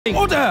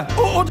Order!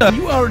 Order!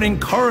 You are an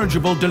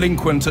incorrigible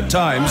delinquent at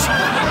times.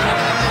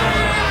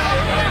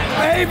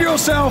 Behave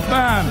yourself,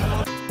 man!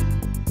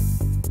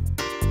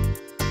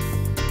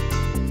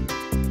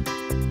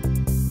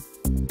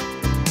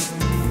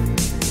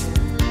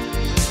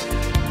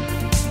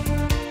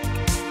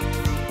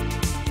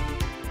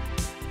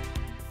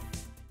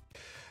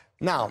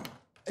 Now,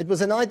 it was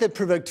a night that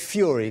provoked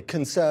fury,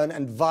 concern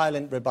and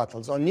violent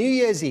rebuttals. On New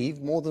Year's Eve,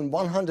 more than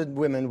 100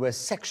 women were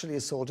sexually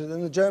assaulted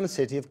in the German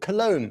city of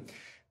Cologne.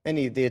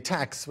 Many of the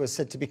attacks were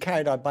said to be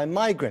carried out by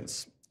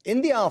migrants.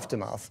 In the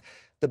aftermath,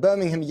 the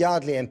Birmingham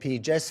Yardley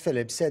MP, Jess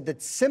Phillips, said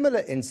that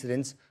similar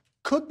incidents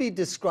could be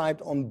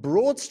described on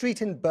Broad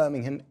Street in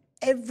Birmingham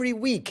every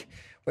week,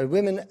 where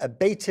women are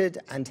baited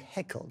and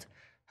heckled.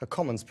 Her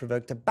comments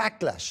provoked a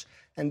backlash,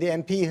 and the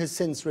MP has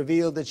since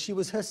revealed that she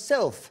was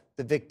herself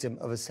the victim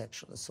of a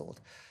sexual assault.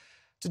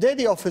 Today,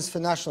 the Office for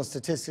National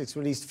Statistics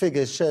released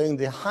figures showing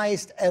the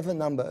highest ever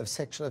number of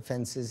sexual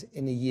offences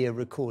in a year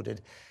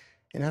recorded.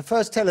 In her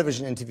first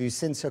television interview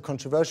since her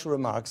controversial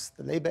remarks,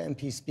 the Labour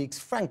MP speaks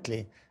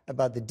frankly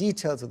about the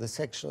details of the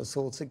sexual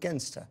assaults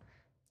against her.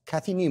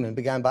 Cathy Newman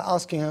began by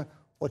asking her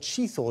what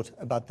she thought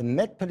about the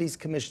Met Police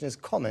Commissioner's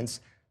comments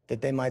that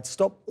they might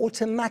stop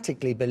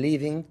automatically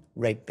believing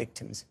rape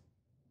victims.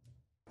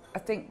 I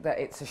think that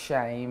it's a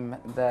shame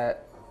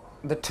that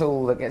the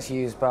tool that gets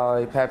used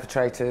by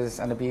perpetrators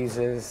and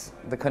abusers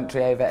the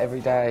country over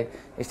every day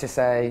is to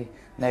say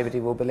nobody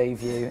will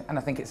believe you, and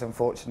I think it's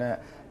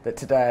unfortunate that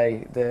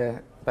today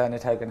the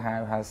Bernard Hogan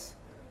Howe has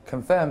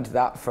confirmed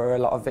that for a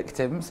lot of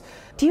victims.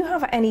 Do you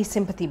have any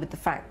sympathy with the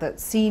fact that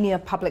senior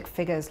public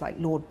figures like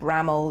Lord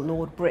Bramall,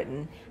 Lord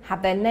Britton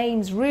had their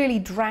names really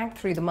dragged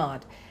through the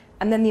mud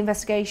and then the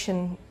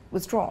investigation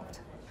was dropped?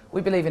 We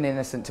believe in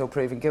innocent till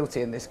proven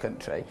guilty in this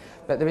country,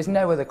 but there is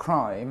no other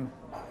crime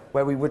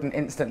where we wouldn't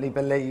instantly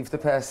believe the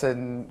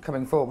person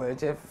coming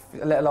forward. If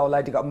a little old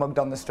lady got mugged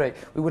on the street,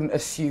 we wouldn't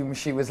assume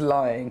she was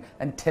lying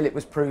until it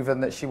was proven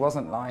that she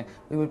wasn't lying.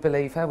 We would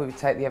believe her, we would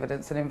take the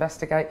evidence and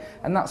investigate,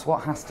 and that's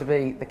what has to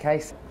be the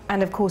case.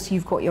 And of course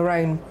you've got your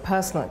own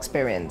personal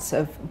experience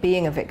of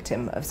being a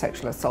victim of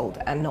sexual assault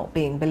and not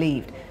being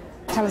believed.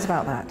 Tell us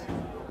about that.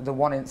 The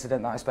one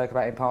incident that I spoke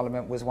about in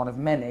Parliament was one of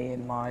many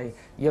in my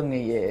younger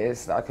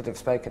years that I could have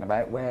spoken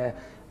about, where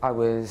I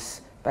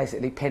was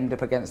basically pinned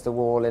up against the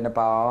wall in a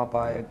bar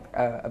by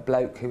a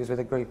bloke who was with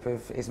a group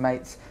of his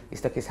mates. He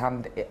stuck his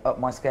hand up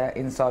my skirt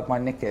inside my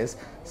knickers,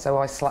 so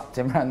I slapped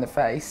him around the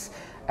face,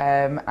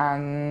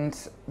 and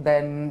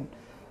then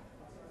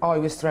I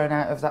was thrown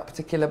out of that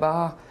particular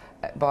bar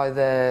by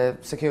the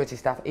security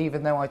staff,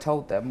 even though I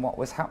told them what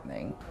was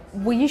happening.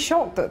 Were you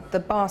shocked that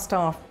the bar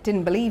staff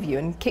didn't believe you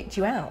and kicked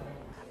you out?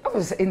 I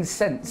was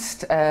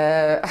incensed,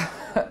 but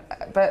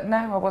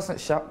no, I wasn't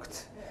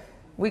shocked.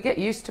 We get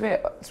used to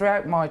it.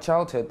 Throughout my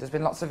childhood, there's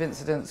been lots of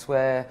incidents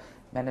where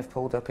men have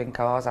pulled up in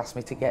cars, asked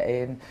me to get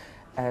in,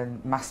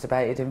 and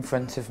masturbated in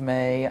front of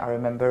me. I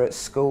remember at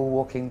school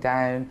walking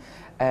down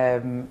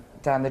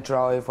the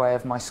driveway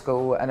of my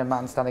school and a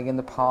man standing in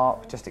the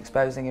park just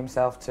exposing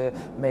himself to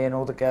me and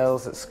all the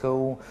girls at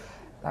school.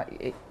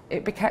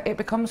 It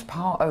becomes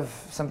part of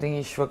something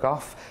you shrug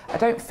off. I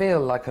don't feel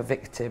like a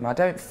victim. I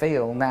don't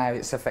feel now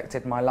it's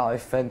affected my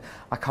life and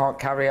I can't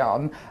carry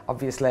on.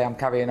 Obviously, I'm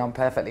carrying on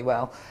perfectly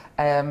well.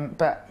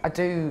 But I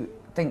do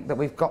think that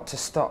we've got to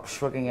stop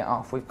shrugging it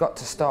off. We've got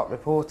to start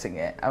reporting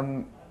it.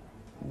 And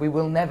we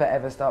will never,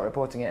 ever start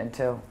reporting it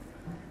until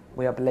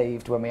we are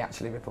believed when we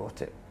actually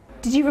report it.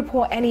 Did you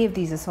report any of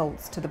these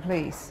assaults to the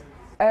police?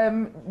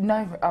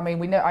 No, I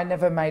mean, I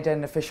never made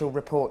an official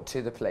report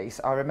to the police.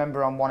 I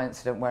remember on one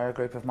incident where a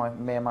group of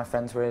me and my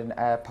friends were in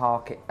a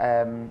park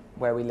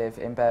where we live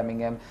in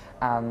Birmingham,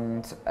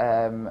 and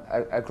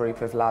a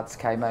group of lads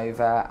came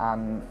over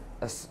and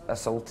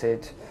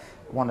assaulted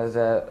one of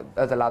the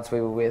other lads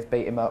we were with,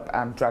 beat him up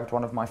and dragged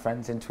one of my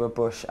friends into a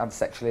bush and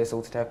sexually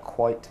assaulted her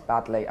quite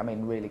badly, I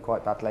mean really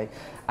quite badly.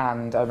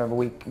 And I remember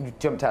we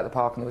jumped out of the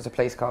park and there was a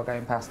police car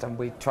going past and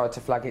we tried to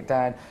flag it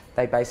down.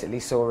 They basically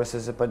saw us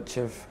as a bunch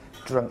of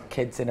drunk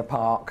kids in a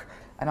park.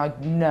 And I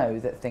know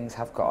that things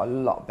have got a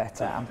lot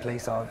better and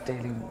police are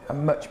dealing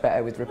much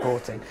better with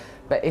reporting.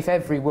 But if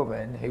every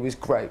woman who was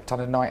groped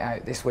on a night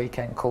out this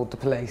weekend called the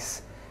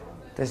police,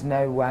 there's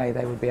no way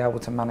they would be able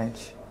to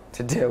manage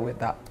to deal with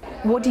that.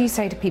 What do you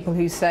say to people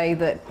who say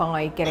that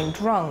by getting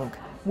drunk,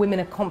 women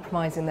are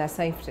compromising their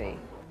safety?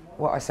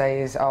 What I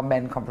say is, are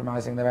men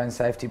compromising their own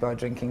safety by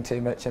drinking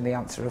too much? And the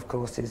answer, of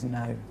course, is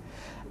no.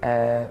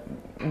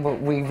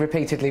 We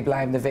repeatedly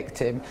blame the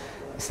victim.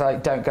 It's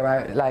like, don't go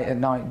out late at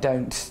night,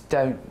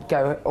 don't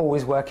go,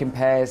 always work in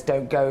pairs,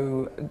 don't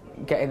go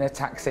get in a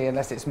taxi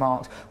unless it's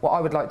marked. What I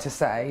would like to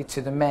say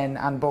to the men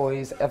and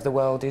boys of the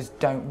world is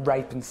don't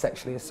rape and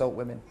sexually assault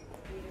women.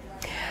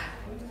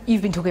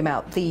 You've been talking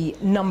about the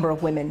number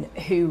of women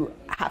who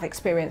have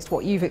experienced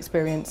what you've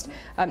experienced.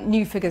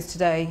 New figures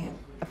today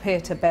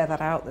appear to bear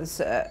that out. There's,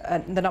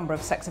 the number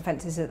of sex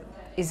offences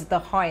is the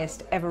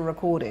highest ever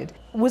recorded.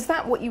 Was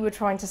that what you were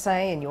trying to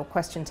say in your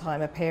question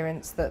time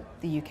appearance, that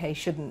the UK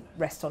shouldn't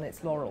rest on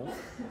its laurels?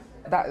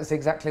 That is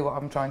exactly what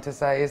I'm trying to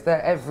say, is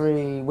that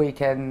every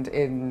weekend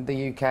in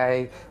the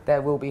UK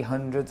there will be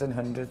hundreds and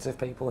hundreds of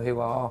people who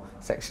are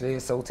sexually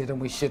assaulted,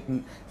 and we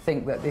shouldn't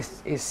think that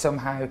this is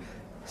somehow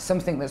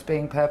something that's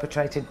being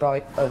perpetrated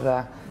by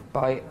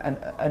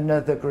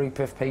another group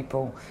of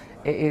people.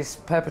 It is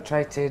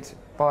perpetrated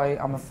by,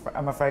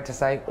 I'm afraid to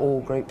say,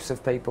 all groups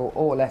of people,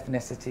 all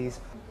ethnicities.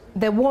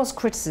 There was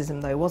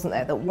criticism, though, wasn't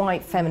there, that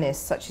white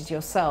feminists such as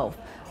yourself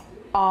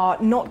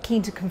are not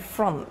keen to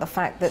confront the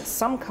fact that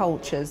some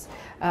cultures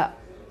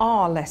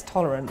are less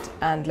tolerant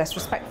and less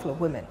respectful of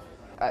women.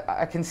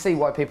 I can see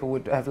why people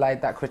would have laid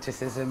that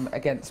criticism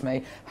against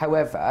me.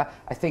 However,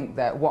 I think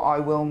that what I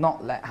will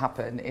not let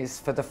happen is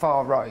for the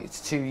far right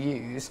to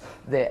use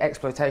the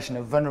exploitation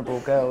of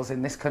vulnerable girls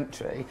in this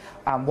country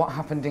and what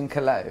happened in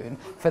Cologne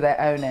for their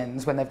own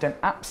ends, when they've done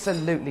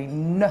absolutely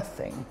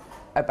nothing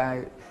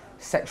about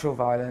sexual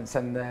violence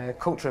and the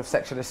culture of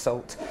sexual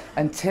assault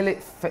until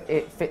it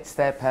fits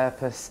their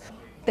purpose.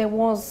 There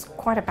was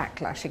quite a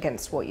backlash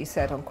against what you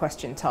said on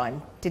Question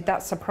Time. Did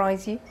that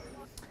surprise you?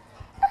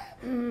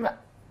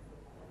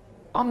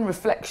 On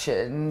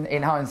reflection,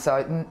 in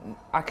hindsight,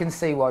 I can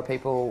see why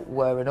people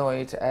were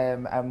annoyed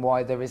and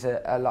why there is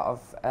a lot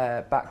of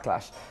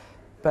backlash.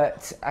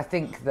 But I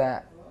think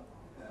that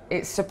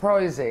it's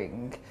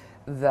surprising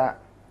that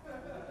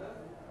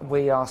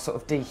we are sort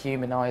of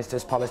dehumanised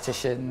as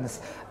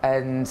politicians,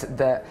 and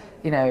that,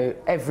 you know,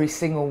 every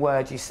single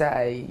word you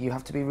say you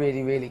have to be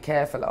really, really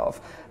careful of.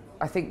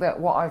 I think that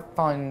what I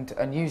find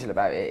unusual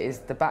about it is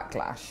the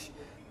backlash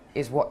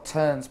is what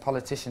turns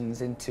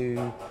politicians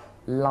into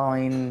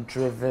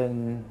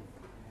line-driven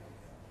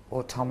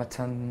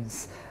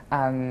automatons,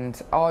 and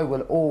I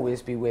will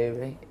always be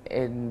wary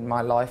in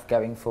my life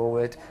going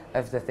forward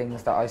of the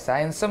things that I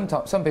say. And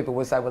sometimes some people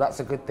will say, well,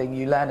 that's a good thing,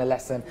 you learn a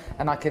lesson,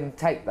 and I can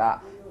take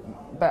that.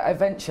 But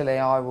eventually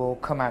I will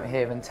come out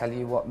here and tell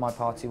you what my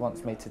party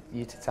wants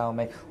you to tell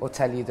me, or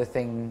tell you the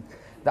thing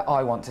that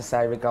I want to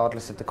say,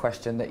 regardless of the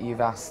question that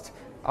you've asked.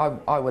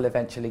 I will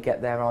eventually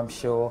get there, I'm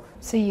sure.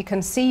 So you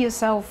can see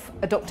yourself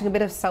adopting a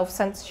bit of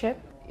self-censorship?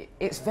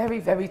 It's very,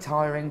 very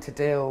tiring to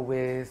deal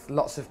with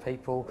lots of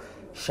people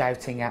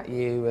shouting at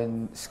you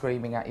and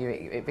screaming at you.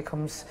 It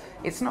becomes,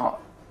 it's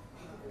not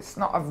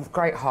a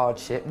great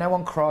hardship. No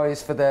one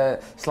cries for the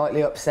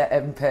slightly upset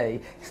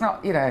MP. It's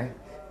not, you know,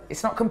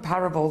 it's not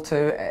comparable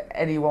to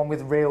anyone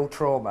with real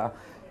trauma.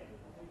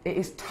 It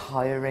is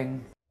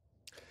tiring.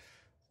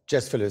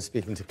 Jess Phillips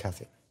speaking to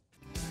Cathy.